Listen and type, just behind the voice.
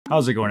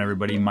How's it going,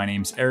 everybody? My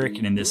name's Eric,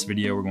 and in this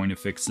video we're going to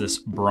fix this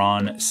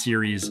Braun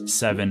Series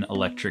 7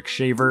 electric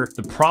shaver.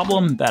 The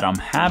problem that I'm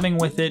having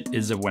with it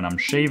is that when I'm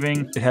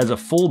shaving, it has a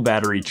full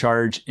battery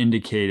charge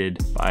indicated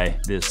by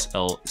this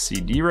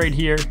LCD right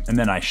here, and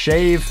then I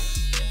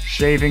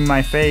shaving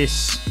my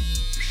face.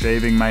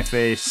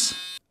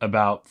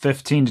 About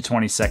 15 to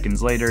 20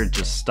 seconds later, it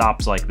just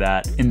stops like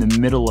that. In the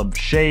middle of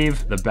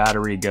shave, the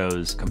battery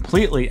goes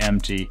completely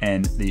empty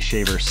and the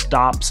shaver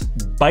stops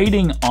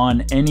biting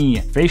on any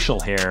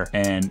facial hair,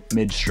 and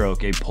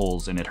mid-stroke it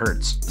pulls and it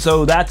hurts.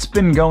 So that's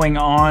been going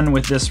on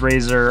with this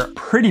razor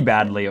pretty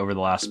badly over the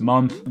last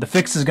month. The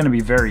fix is gonna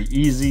be very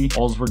easy.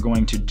 All we're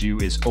going to do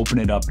is open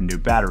it up and do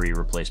battery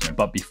replacement.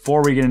 But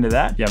before we get into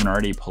that, if you haven't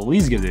already,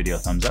 please give the video a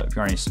thumbs up. If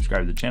you're already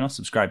subscribed to the channel,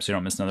 subscribe so you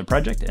don't miss another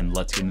project, and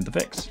let's get into the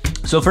fix.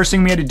 So first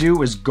thing we had to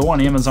do is go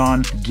on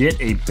Amazon, get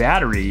a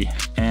battery,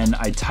 and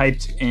I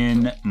typed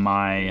in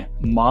my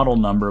model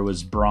number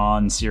was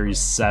Braun Series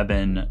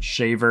 7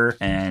 shaver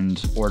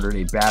and ordered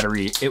a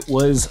battery. It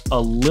was a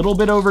little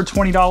bit over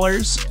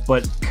 $20,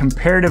 but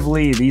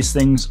comparatively these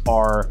things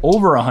are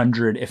over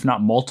 100, if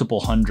not multiple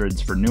hundreds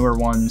for newer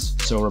ones.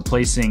 So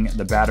replacing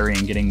the battery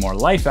and getting more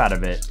life out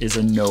of it is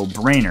a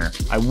no-brainer.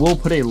 I will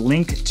put a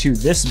link to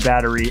this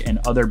battery and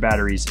other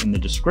batteries in the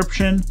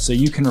description so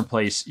you can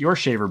replace your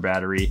shaver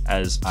battery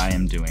as I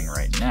am doing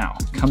right now.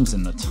 It comes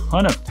in a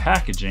ton of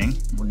packaging.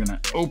 We're gonna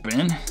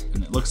open,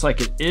 and it looks like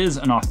it is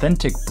an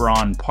authentic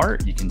Braun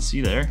part, you can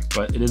see there,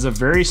 but it is a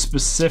very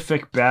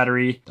specific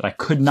battery that I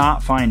could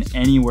not find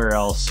anywhere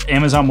else.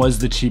 Amazon was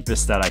the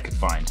cheapest that I could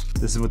find.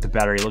 This is what the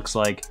battery looks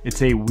like.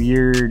 It's a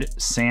weird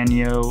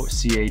Sanyo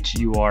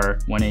CHUR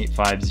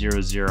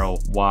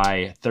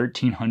 18500Y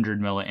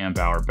 1300 milliamp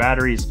hour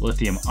batteries,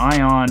 lithium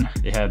ion.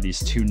 They have these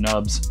two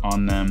nubs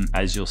on them.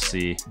 As you'll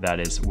see, that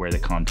is where the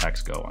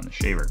contacts go on the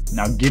shaver.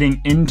 Now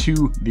getting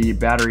into the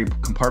battery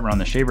compartment on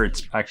the shaver,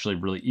 it's actually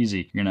really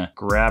easy. You're gonna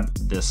grab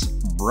this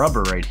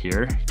rubber right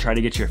here, try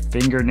to get your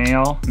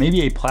fingernail,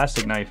 maybe a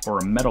plastic knife or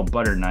a metal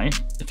butter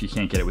knife. If you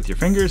can't get it with your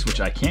fingers,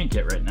 which I can't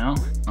get right now,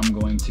 I'm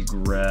going to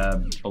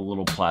grab a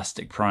little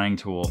plastic prying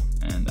tool,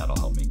 and that'll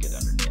help me get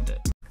underneath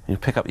it. You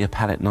pick up your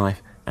palette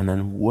knife and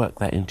then work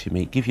that into your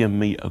meat. Give your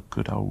meat a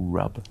good old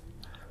rub.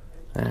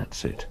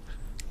 That's it.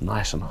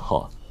 Nice and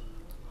hot.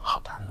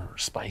 Hot and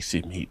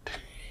spicy meat.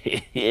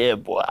 Yeah,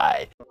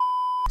 boy.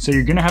 So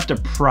you're gonna have to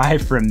pry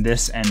from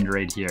this end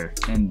right here,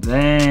 and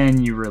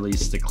then you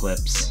release the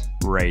clips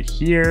right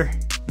here,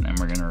 and then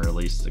we're gonna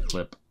release the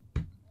clip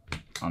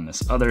on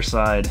this other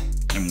side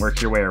and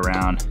work your way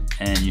around,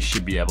 and you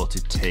should be able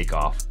to take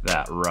off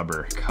that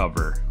rubber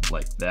cover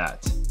like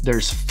that.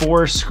 There's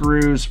 4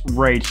 screws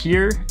right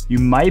here. You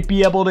might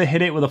be able to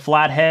hit it with a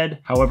flathead.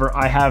 However,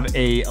 I have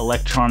a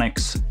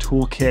electronics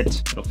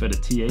toolkit. It'll fit a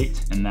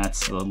T8, and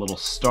that's the little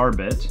star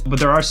bit.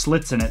 But there are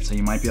slits in it, so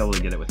you might be able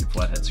to get it with your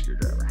flathead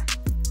screwdriver.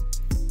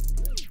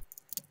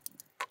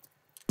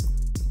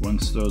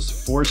 Once those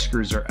 4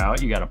 screws are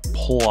out, you gotta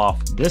pull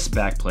off this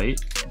back plate,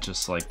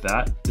 just like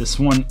that. This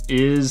one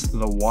is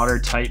the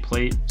watertight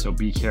plate, so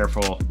be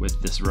careful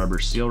with this rubber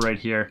seal right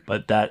here,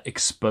 but that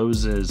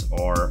exposes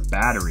our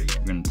battery.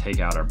 We're gonna take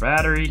out our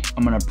battery.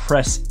 I'm gonna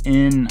press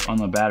in on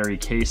the battery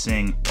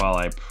casing while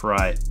I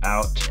pry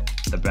out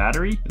the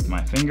battery with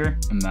my finger,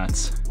 and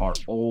that's our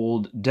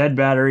old dead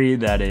battery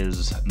that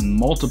is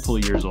multiple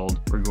years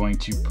old. We're going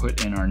to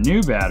put in our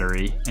new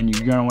battery, and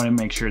you're gonna wanna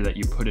make sure that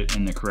you put it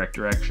in the correct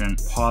direction.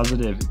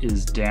 Positive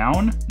is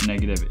down,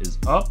 negative is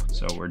up.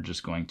 So we're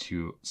just going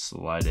to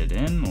slide it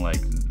in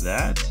like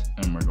that,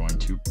 and we're going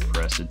to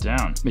press it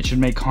down. It should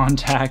make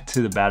contact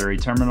to the battery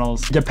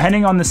terminals.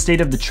 Depending on the state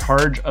of the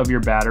charge of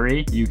your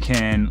battery, you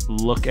can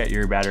look at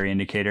your battery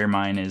indicator.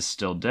 Mine is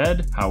still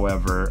dead.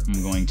 However,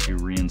 I'm going to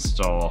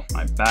reinstall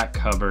my back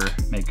cover,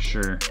 make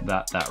sure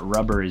that that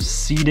rubber is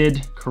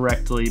seated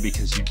correctly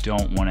because you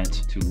don't want it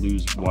to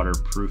lose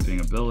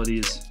waterproofing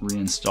abilities.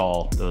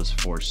 Reinstall those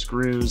 4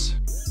 screws.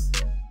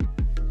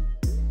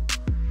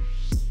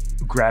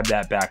 Grab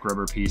that back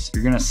rubber piece.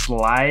 You're gonna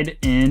slide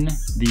in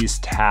these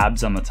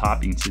tabs on the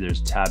top. You can see there's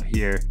a tab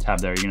here,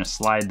 tab there. You're gonna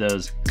slide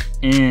those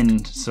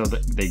in so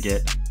that they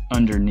get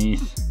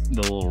underneath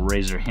the little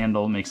razor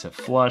handle, makes it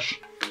flush.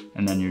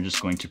 And then you're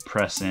just going to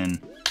press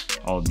in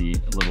all the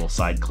little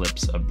side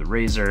clips of the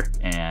razor,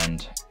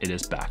 and it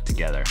is back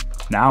together.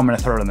 Now I'm gonna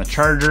throw it on the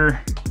charger,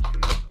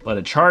 let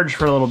it charge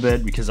for a little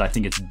bit because I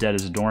think it's dead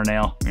as a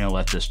doornail. I'm gonna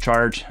let this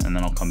charge, and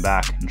then I'll come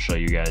back and show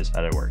you guys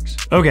how it works.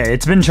 Okay,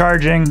 it's been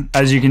charging.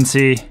 As you can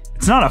see,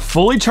 it's not a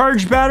fully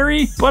charged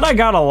battery, but I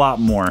got a lot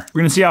more. We're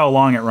gonna see how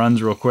long it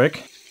runs real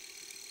quick.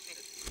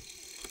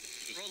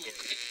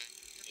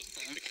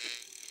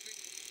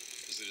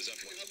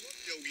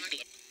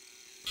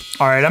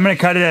 All right, I'm gonna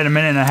cut it at 1.5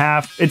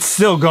 minutes. It's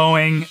still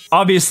going.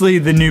 Obviously,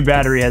 the new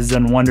battery has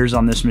done wonders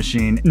on this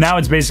machine. Now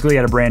it's basically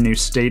at a brand new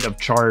state of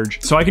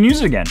charge, so I can use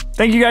it again.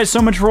 Thank you guys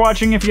so much for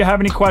watching. If you have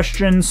any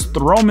questions,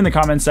 throw them in the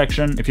comment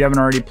section. If you haven't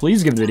already,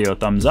 please give the video a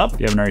thumbs up. If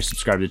you haven't already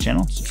subscribed to the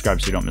channel,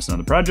 subscribe so you don't miss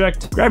another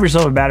project. Grab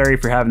yourself a battery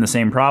if you're having the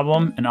same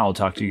problem, and I'll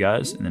talk to you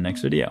guys in the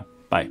next video.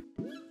 Bye.